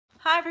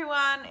Hi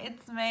everyone,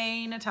 it's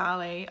me,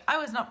 Natalie. I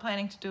was not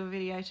planning to do a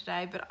video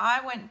today, but I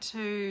went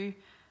to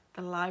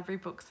the library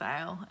book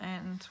sale,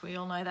 and we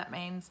all know that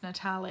means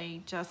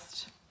Natalie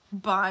just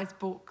buys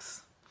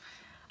books.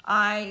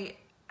 I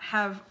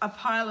have a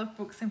pile of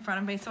books in front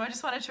of me, so I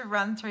just wanted to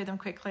run through them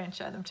quickly and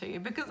show them to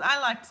you because I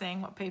like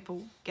seeing what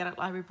people get at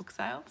library book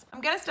sales. I'm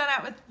going to start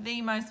out with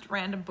the most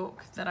random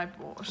book that I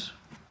bought.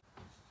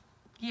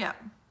 Yeah,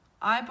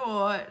 I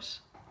bought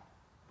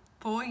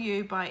For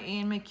You by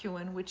Ian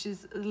McEwan, which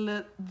is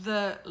the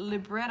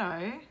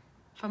libretto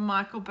for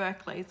Michael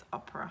Berkeley's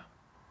opera.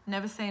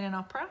 Never seen an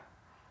opera,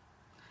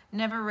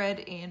 never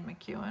read Ian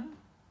McEwan,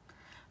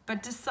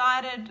 but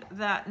decided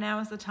that now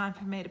is the time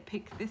for me to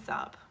pick this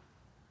up.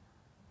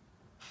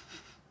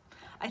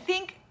 I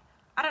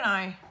don't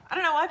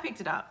know why I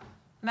picked it up.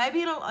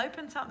 Maybe it'll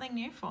open something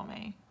new for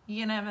me.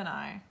 You never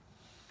know.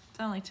 It's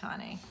only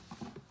tiny.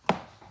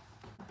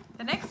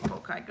 The next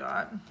book I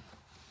got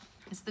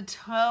is The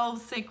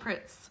 12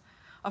 Secrets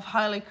of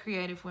Highly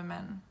Creative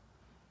Women.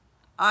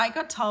 I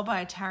got told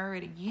by a tarot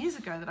reader years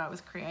ago that I was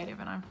creative,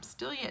 and I'm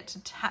still yet to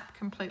tap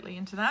completely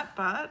into that,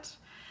 but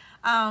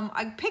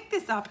I picked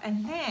this up,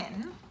 and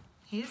then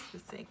here's the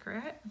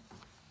secret.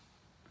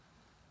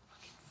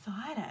 Look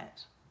inside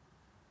it.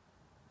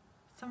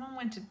 Someone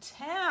went to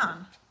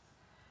town,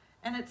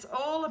 and it's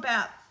all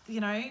about,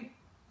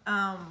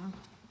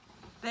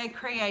 their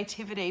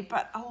creativity,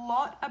 but a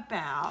lot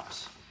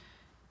about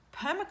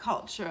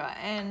permaculture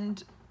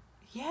and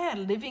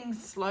living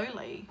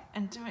slowly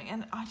and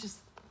I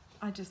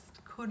just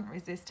couldn't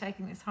resist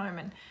taking this home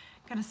and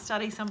going to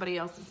study somebody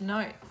else's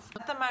notes.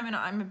 At the moment,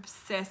 I'm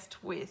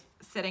obsessed with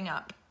setting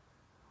up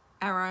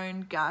our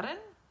own garden,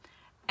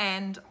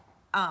 and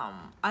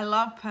I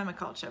love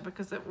permaculture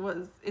because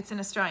it's an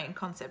Australian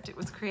concept. It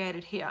was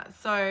created here.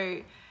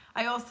 So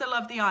I also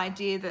love the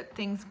idea that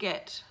things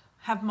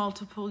have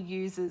multiple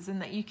uses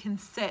and that you can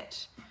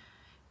set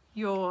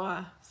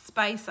your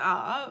space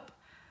up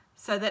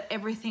so that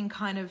everything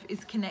kind of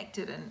is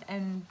connected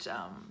and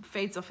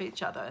feeds off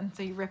each other, and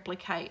so you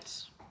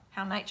replicate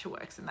how nature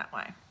works in that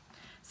way.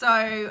 So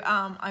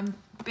I've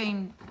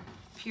been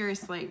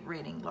furiously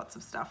reading lots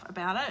of stuff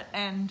about it,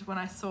 and when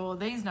I saw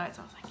these notes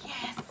I was like,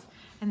 yes!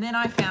 And then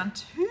I found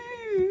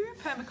two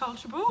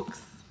permaculture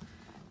books.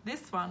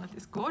 This one with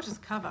this gorgeous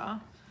cover,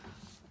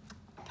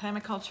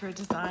 Permaculture A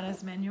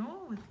Designer's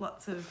Manual, with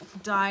lots of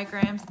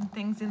diagrams and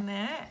things in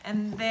there,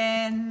 and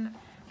then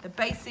The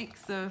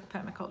Basics of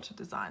Permaculture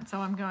Design. So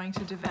I'm going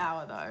to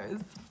devour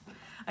those.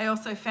 I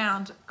also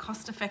found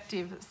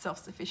Cost-Effective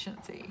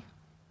Self-Sufficiency,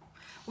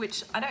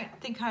 which I don't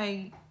think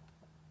I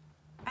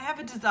have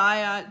a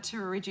desire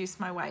to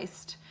reduce my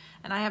waste,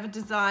 and I have a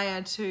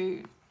desire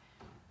to,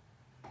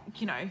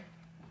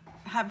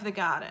 have the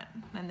garden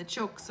and the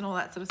chooks and all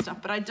that sort of stuff,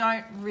 but I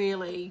don't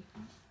really,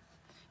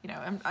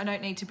 I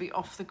don't need to be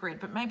off the grid,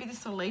 but maybe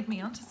this will lead me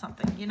onto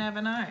something. You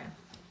never know.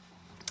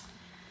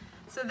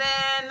 So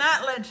then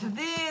that led to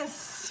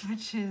this,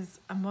 which is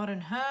A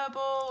Modern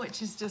Herbal,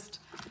 which is just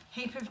a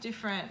heap of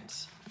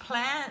different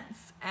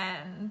plants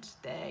and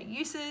their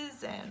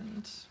uses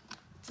and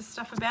just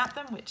stuff about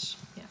them, which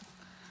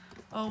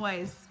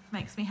always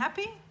makes me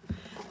happy.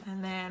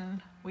 And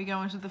then we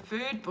go into the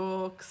food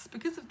books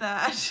because of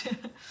that.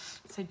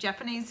 So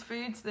Japanese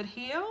foods that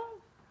heal,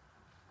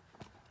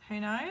 who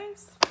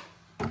knows?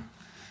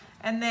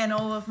 And then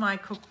all of my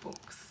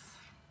cookbooks.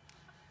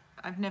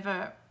 I've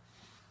never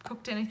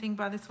cooked anything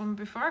by this woman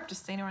before. I've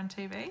just seen her on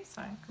TV,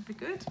 so it could be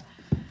good.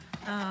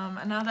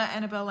 Another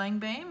Annabelle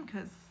Langbeam,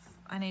 because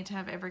I need to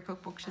have every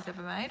cookbook she's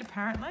ever made,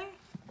 apparently.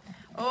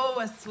 Oh,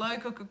 a slow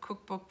cooker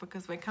cookbook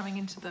because we're coming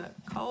into the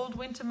cold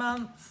winter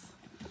months.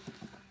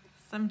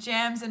 Some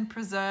jams and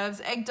preserves,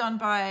 egged on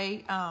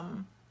by,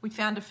 we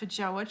found a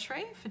feijoa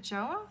tree,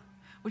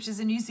 which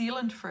is a New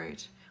Zealand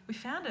fruit. We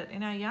found it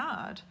in our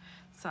yard.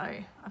 So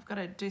I've got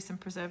to do some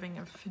preserving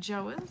of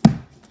feijoas,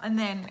 and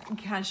then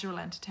casual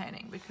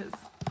entertaining because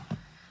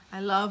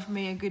I love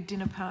me a good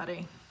dinner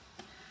party.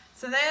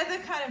 So they're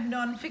the kind of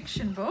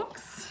non-fiction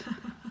books.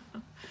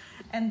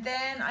 And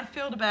then I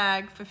filled a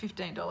bag for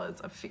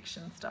 $15 of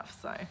fiction stuff,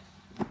 so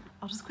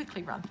I'll just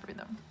quickly run through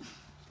them.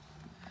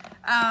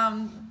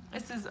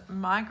 This is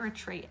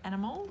Migratory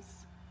Animals,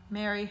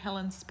 Mary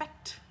Helen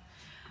Specht.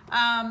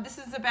 This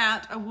is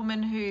about a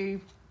woman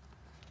who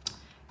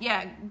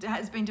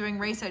has been doing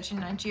research in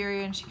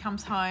Nigeria, and she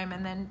comes home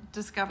and then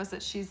discovers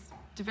that she's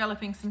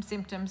developing some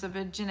symptoms of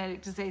a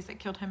genetic disease that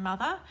killed her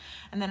mother.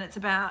 And then it's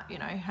about,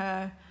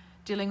 her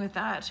dealing with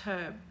that,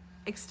 her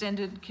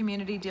extended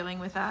community dealing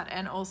with that,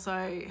 and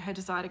also her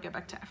desire to go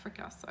back to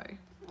Africa. So,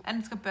 and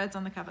it's got birds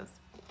on the covers.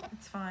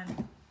 It's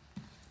fine.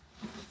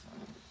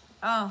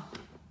 Oh,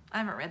 I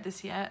haven't read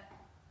this yet.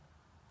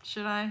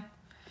 Should I?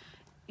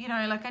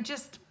 I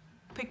just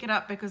pick it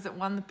up because it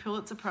won the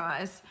Pulitzer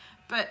Prize,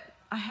 but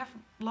I have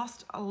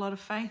lost a lot of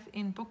faith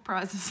in book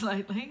prizes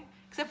lately,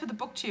 except for the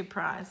BookTube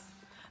prize.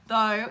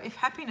 Though, if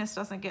Happiness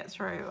doesn't get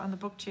through on the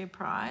BookTube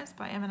prize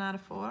by Emanata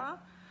Fora,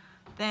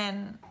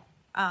 then,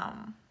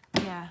 I'm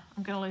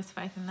going to lose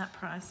faith in that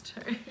prize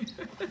too.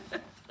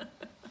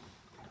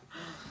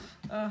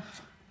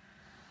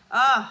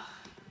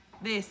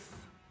 This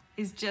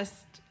is just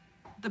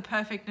the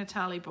perfect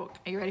Natalie book.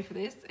 Are you ready for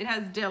this? It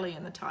has Delhi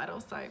in the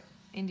title, so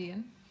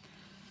Indian.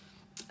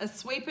 A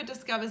sweeper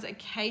discovers a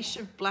cache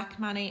of black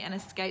money and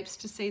escapes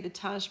to see the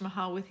Taj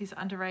Mahal with his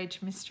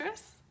underage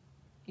mistress.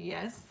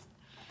 Yes.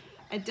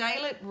 A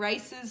Dalit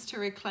races to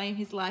reclaim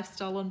his life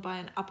stolen by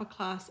an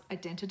upper-class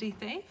identity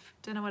thief.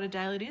 Don't know what a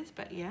Dalit is,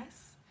 but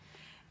yes.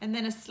 And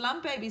then a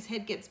slum baby's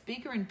head gets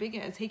bigger and bigger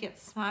as he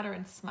gets smarter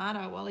and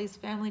smarter while his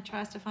family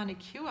tries to find a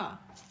cure.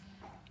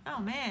 Oh,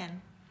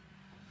 man.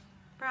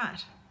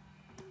 Right.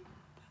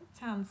 That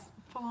sounds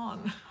full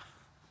on.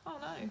 Oh,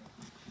 no.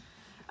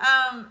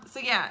 So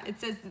yeah,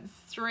 it says it's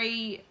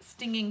 3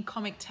 stinging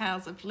comic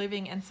tales of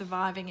living and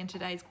surviving in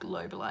today's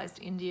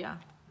globalized India.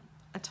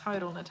 A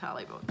total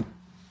Natalie book.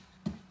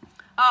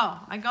 Oh,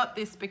 I got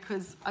this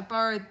because I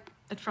borrowed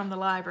it from the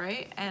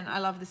library and I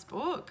love this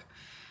book.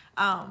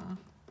 And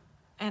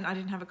I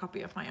didn't have a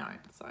copy of my own,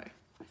 so I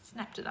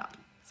snapped it up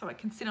so it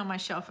can sit on my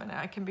shelf and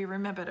I can be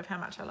remembered of how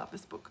much I love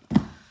this book.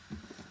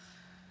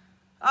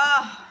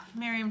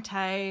 Miriam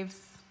Taves.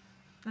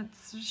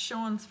 That's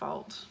Sean's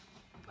fault.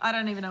 I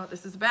don't even know what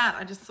this is about.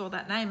 I just saw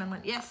that name and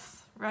went,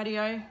 yes,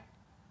 radio.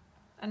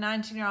 A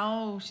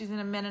 19-year-old, she's in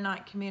a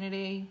Mennonite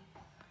community.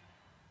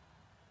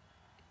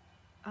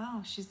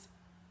 Oh, she's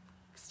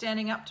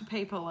standing up to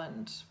people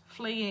and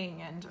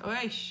fleeing and,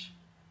 oish,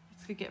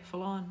 this could get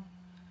full on.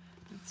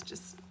 It's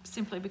just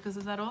simply because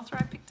of that author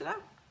I picked it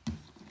up.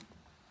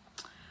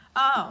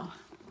 Oh,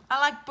 I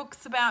like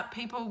books about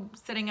people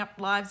setting up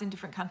lives in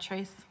different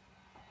countries.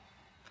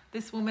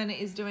 This woman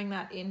is doing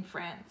that in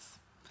France.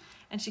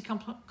 And she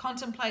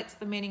contemplates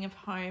the meaning of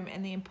home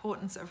and the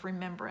importance of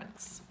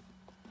remembrance.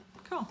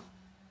 Cool.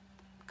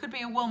 Could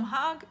be a warm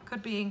hug,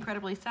 could be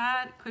incredibly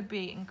sad, could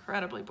be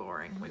incredibly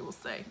boring. We will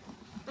see.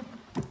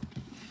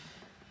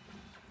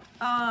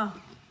 I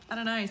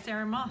don't know,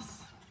 Sarah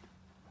Moss.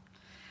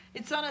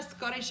 It's on a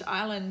Scottish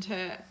island.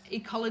 Her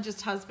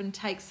ecologist husband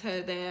takes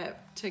her there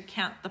to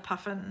count the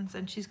puffins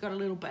and she's got a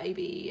little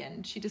baby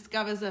and she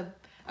discovers a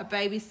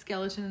baby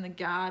skeleton in the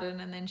garden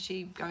and then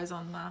she goes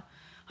on the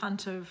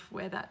hunt of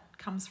where that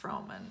comes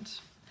from and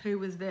who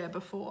was there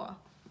before.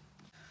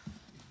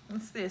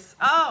 What's this?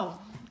 Oh,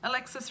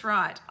 Alexis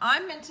Wright.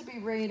 I'm meant to be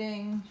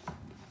reading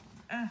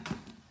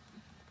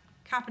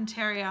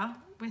Carpentaria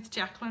with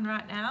Jacqueline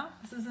right now.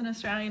 This is an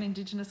Australian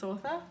Indigenous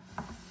author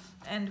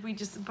and we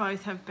just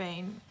both have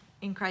been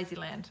in crazy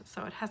land,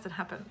 so it hasn't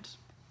happened.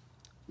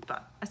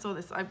 But I saw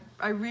this.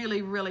 I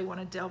really, really want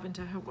to delve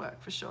into her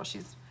work for sure.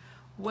 She's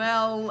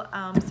well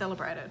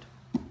celebrated.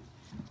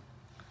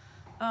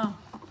 Oh,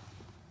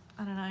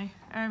 I don't know.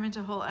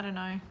 Araminta Hall, I don't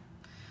know.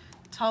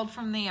 Told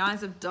from the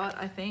Eyes of Dot,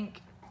 I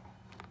think.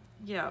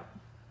 Yeah.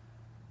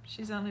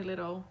 She's only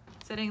little.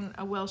 Set in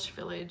a Welsh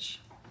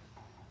village.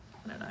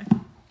 I don't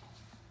know.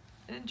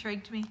 It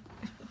intrigued me.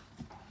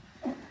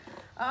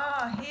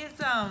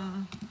 Here's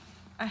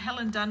a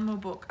Helen Dunmore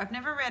book. I've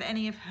never read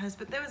any of hers,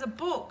 but there was a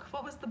book.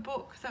 What was the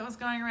book that was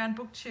going around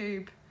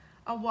BookTube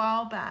a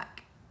while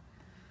back?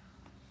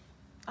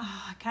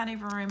 Oh, I can't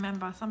even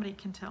remember. Somebody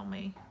can tell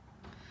me.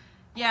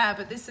 Yeah,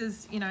 but this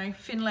is, you know,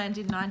 Finland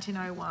in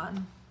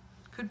 1901.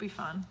 Could be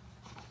fun.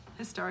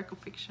 Historical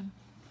fiction.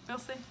 We'll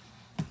see.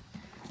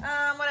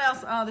 What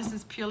else? Oh, this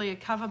is purely a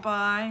cover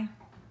by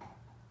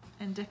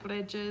and Deckled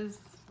Edges.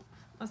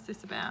 What's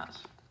this about?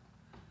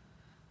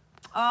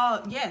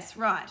 Oh, yes,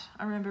 right.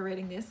 I remember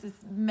reading this. This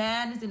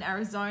man is in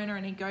Arizona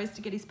and he goes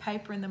to get his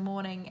paper in the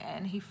morning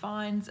and he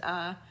finds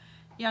a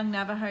young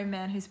Navajo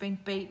man who's been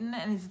beaten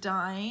and is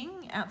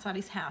dying outside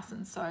his house.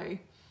 And so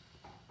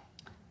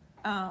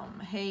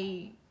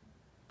he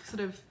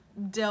sort of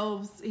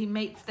he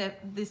meets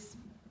this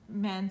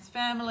man's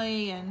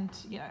family and,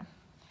 you know,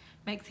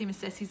 makes him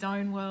assess his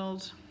own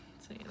world.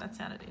 So yeah, that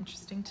sounded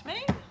interesting to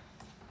me.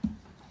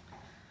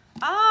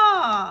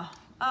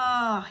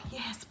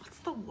 Yes, what's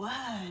the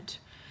word?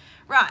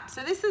 Right,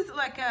 so this is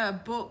like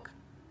a book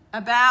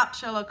about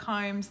Sherlock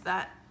Holmes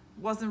that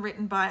wasn't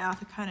written by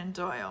Arthur Conan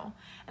Doyle.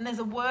 And there's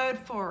a word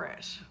for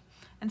it.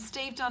 And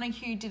Steve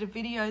Donahue did a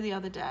video the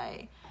other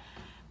day.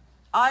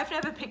 I've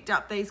never picked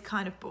up these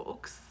kind of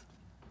books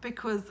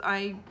because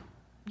I,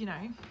 you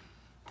know,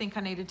 think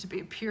I needed to be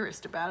a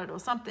purist about it or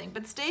something.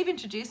 But Steve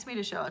introduced me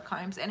to Sherlock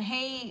Holmes and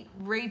he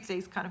reads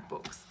these kind of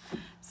books.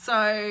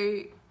 So,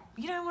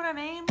 you know what I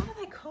mean? What are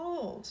they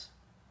called?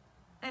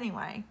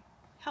 Anyway,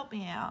 help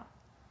me out.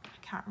 I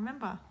can't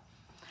remember.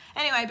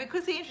 Anyway,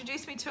 because he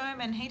introduced me to him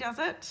and he does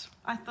it,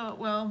 I thought,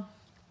 well,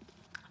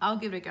 I'll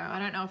give it a go. I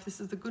don't know if this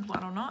is a good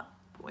one or not,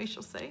 but we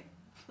shall see.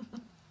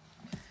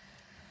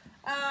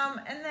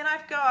 And then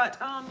I've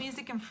got,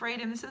 Music and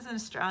Freedom. This is an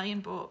Australian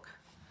book.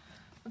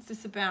 What's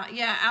this about?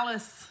 Yeah,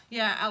 Alice.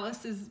 Yeah,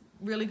 Alice is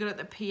really good at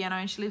the piano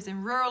and she lives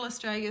in rural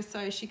Australia,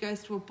 so she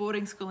goes to a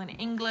boarding school in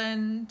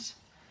England.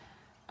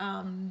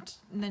 And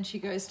then she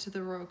goes to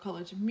the Royal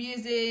College of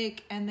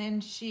Music and then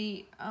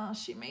she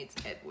meets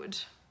Edward.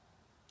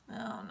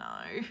 Oh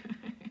no.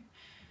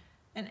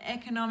 An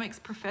economics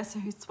professor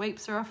who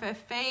sweeps her off her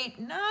feet.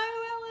 No,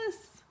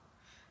 Alice.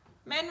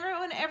 Men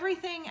ruin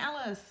everything,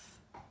 Alice.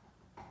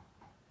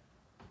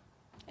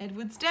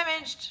 Edward's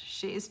damaged.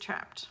 She is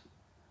trapped.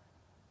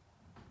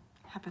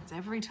 Happens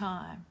every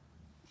time.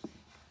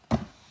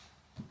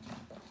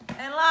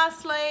 And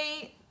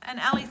lastly, an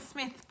Ali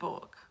Smith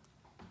book.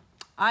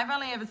 I've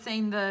only ever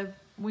seen the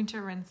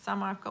winter and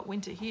summer. I've got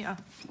winter here.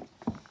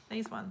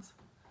 These ones.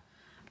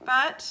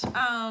 But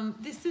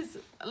this is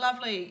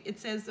lovely. It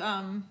says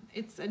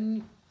it's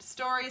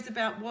stories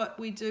about what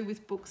we do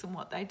with books and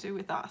what they do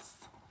with us.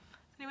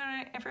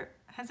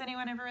 Has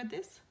anyone ever read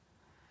this?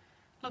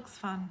 Looks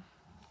fun.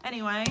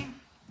 Anyway,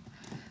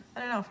 I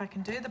don't know if I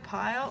can do the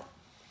pile.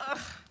 Ugh,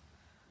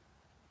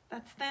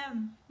 that's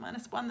them,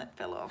 minus one that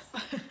fell off.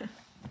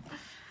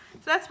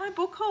 So that's my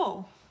book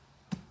haul.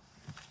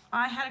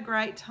 I had a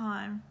great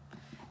time.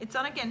 It's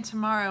on again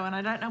tomorrow, and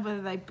I don't know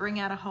whether they bring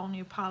out a whole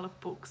new pile of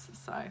books,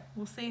 so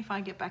we'll see if I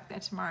get back there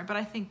tomorrow, but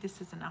I think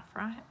this is enough,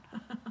 right?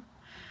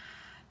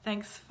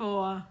 Thanks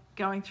for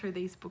going through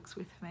these books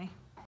with me.